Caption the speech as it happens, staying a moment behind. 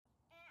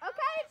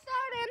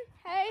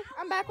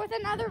I'm back with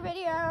another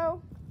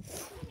video.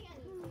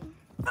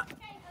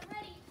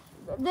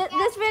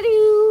 This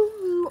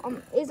video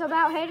is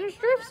about Hayden's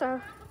drift,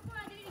 so.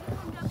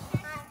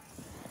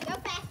 Go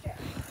faster.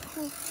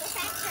 Go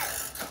faster.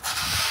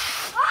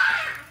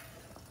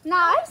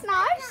 Nice,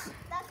 nice.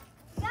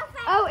 Go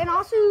faster. Oh, and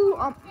also,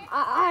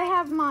 I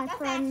have my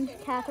friend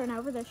Catherine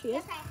over there. She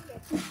is.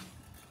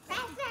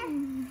 Faster.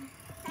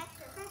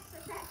 Faster.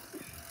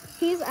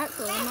 He's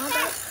actually my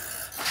best.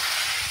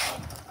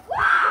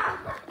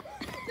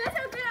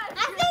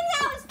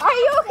 Are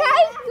you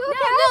okay? You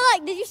okay? No,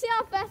 like, did you see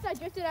how fast I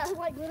drifted? I was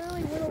like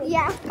literally.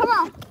 Yeah, come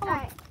on.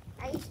 Alright.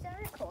 Are you still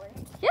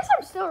recording? Yes,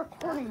 I'm still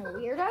recording,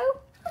 weirdo.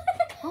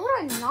 How would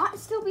I not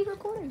still be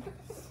recording?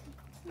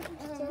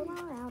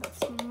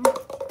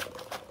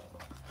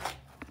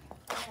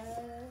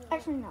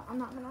 Actually, no, I'm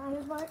not gonna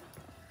his bike.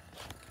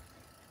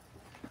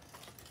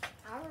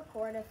 I'll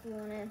record if you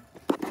want to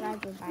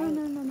ride your bike. No.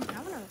 I'm gonna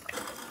record.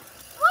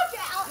 Watch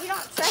out! You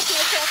don't trust me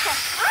to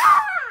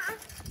ah!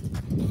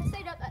 I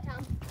stayed up that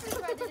time. Pretty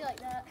sure I did it like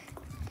that.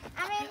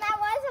 I mean, that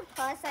was a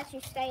plus that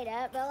you stayed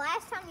up, but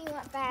last time you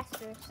went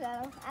faster, so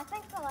I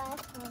think the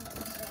last one was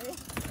good.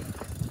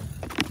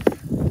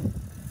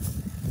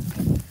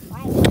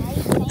 Why are you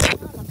staying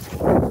on the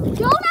plan?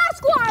 Don't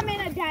ask why I'm in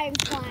a dang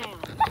plan.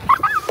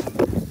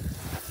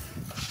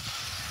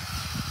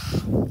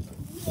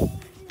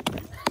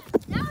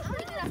 That was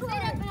pretty good. I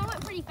stayed up and I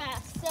went pretty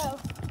fast. So,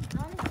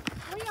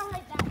 what do y'all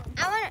rate that one? I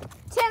want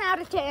 10 out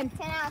of 10.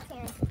 10 out of 10.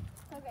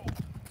 Okay.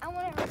 I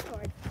want to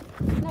record.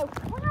 No,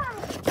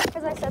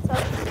 because I said so.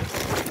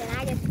 Then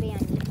I get to be on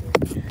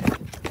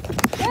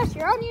YouTube. Yes,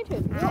 you're on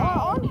YouTube. You are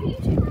on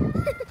YouTube.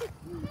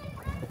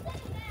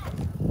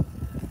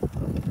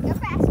 Go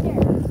faster.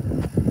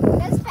 Go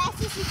as fast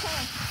as you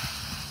can.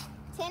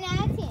 10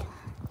 out of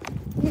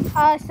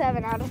 10.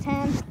 7 out of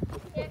 10.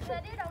 Yeah, because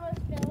I did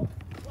almost fail.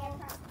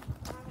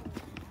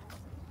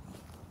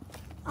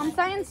 I'm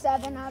saying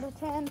 7 out of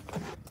 10.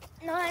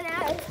 9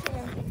 out of 10.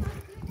 9 out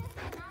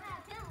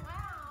of 10,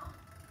 wow.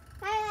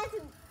 Hey,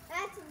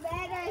 that's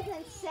better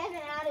than 7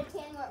 out of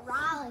 10 what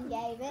Rollin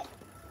gave it.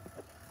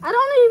 I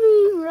don't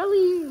even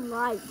really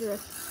like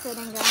drift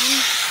sitting down.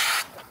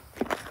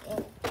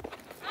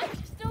 I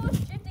still was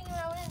drifting when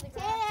I went in the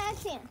 10 grass. out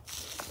of 10.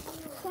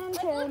 10,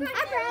 10.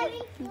 I'm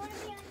ready. You want to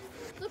be on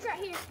Look right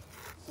here.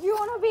 You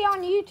want to be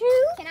on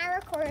YouTube? Can I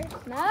record?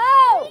 No.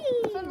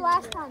 For the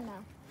last time, no.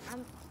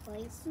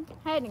 Please.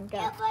 Hayden, go.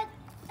 Yeah, but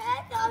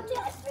don't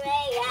touch me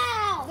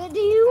now. Do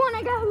you want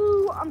to go?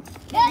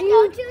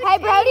 don't you Hey,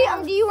 Brody, say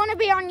no. do you want to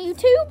be on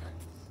YouTube?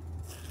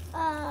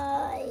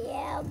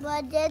 Yeah,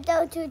 but then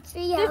don't touch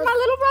me. There's my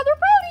little brother,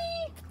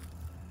 Brody.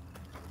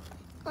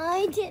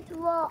 I did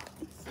walk.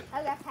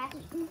 Oh, go faster.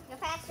 Go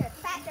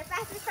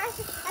faster.